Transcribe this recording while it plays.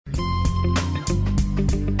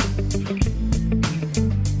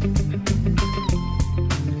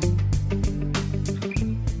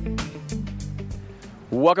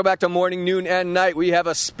Welcome back to Morning, Noon, and Night. We have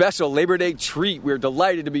a special Labor Day treat. We're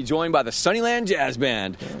delighted to be joined by the Sunnyland Jazz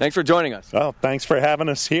Band. Thanks for joining us. Oh, thanks for having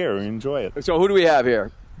us here. We enjoy it. So who do we have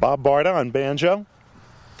here? Bob Barta on banjo.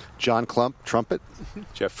 John Klumpp, trumpet.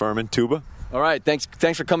 Jeff Furman, tuba. All right, thanks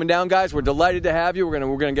for coming down, guys. We're delighted to have you. We're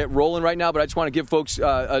gonna get rolling right now, but I just want to give folks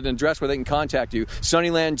an address where they can contact you.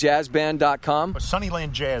 SunnylandJazzBand.com.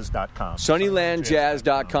 SunnylandJazz.com.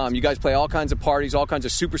 SunnylandJazz.com. You guys play all kinds of parties, all kinds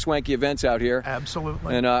of super swanky events out here.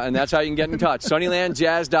 Absolutely. And that's how you can get in touch.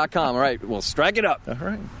 SunnylandJazz.com. All right, well, strike it up. All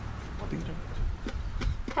right.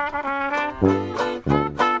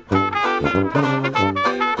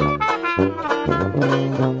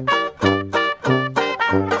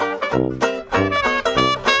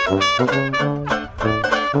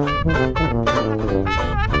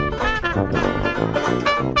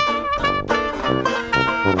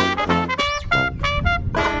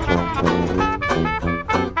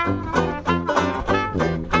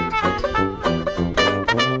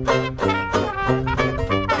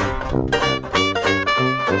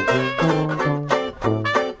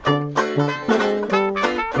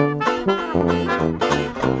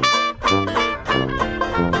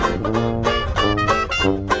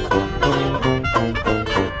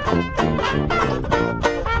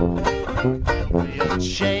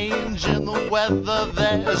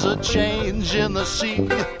 There's a change in the sea.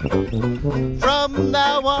 From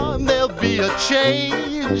now on there'll be a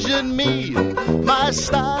change in me. My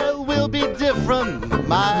style will be different,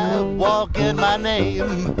 my walk and my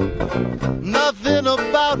name. Nothing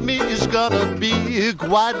about me is gonna be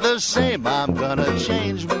quite the same. I'm gonna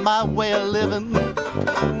change my way of living.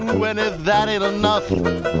 When if that ain't enough,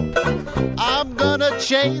 I'm gonna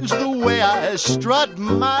change the way I strut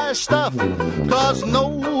my stuff. 'Cause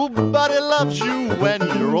nobody loves you when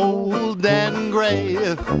you're old and gray.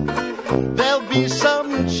 There'll be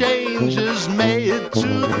some changes made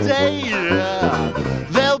today.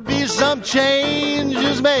 There'll be some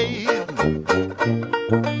changes made.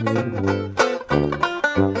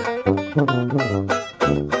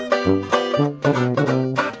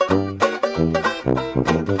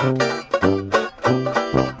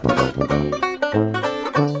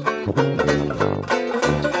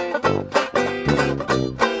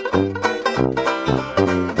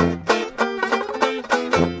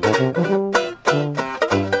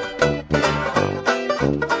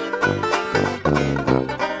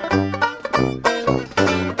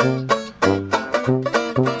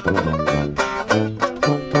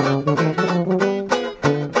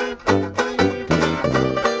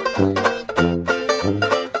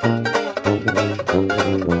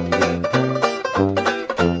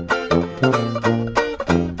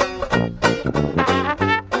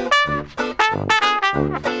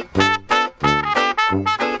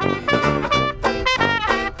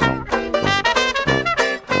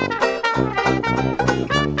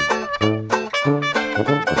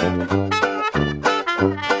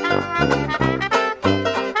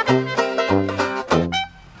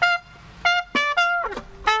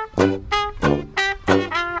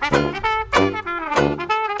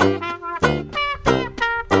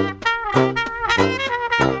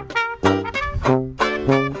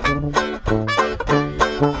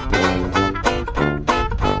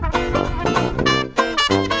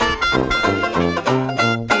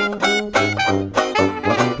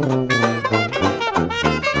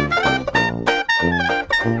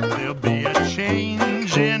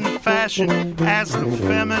 As the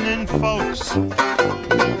feminine folks,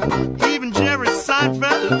 even Jerry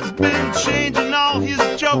Seinfeld's been changing all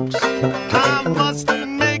his jokes. I must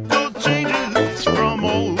make those changes from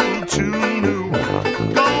old to new.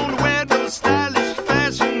 Gonna wear those stylish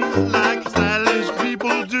fashions like stylish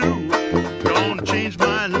people do. Gonna change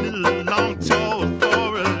my little long toe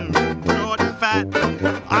for a short fat.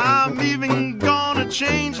 I'm even gonna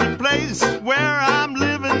change the place where I'm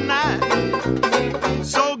living now.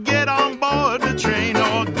 So get on board the train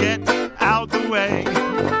or get out the way.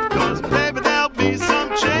 'Cause baby, there'll be some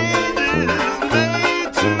changes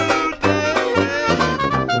made today.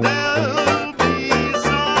 There'll be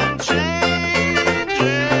some changes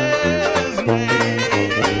made.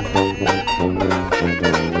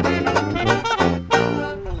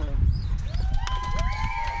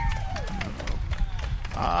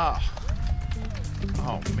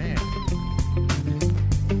 Oh man.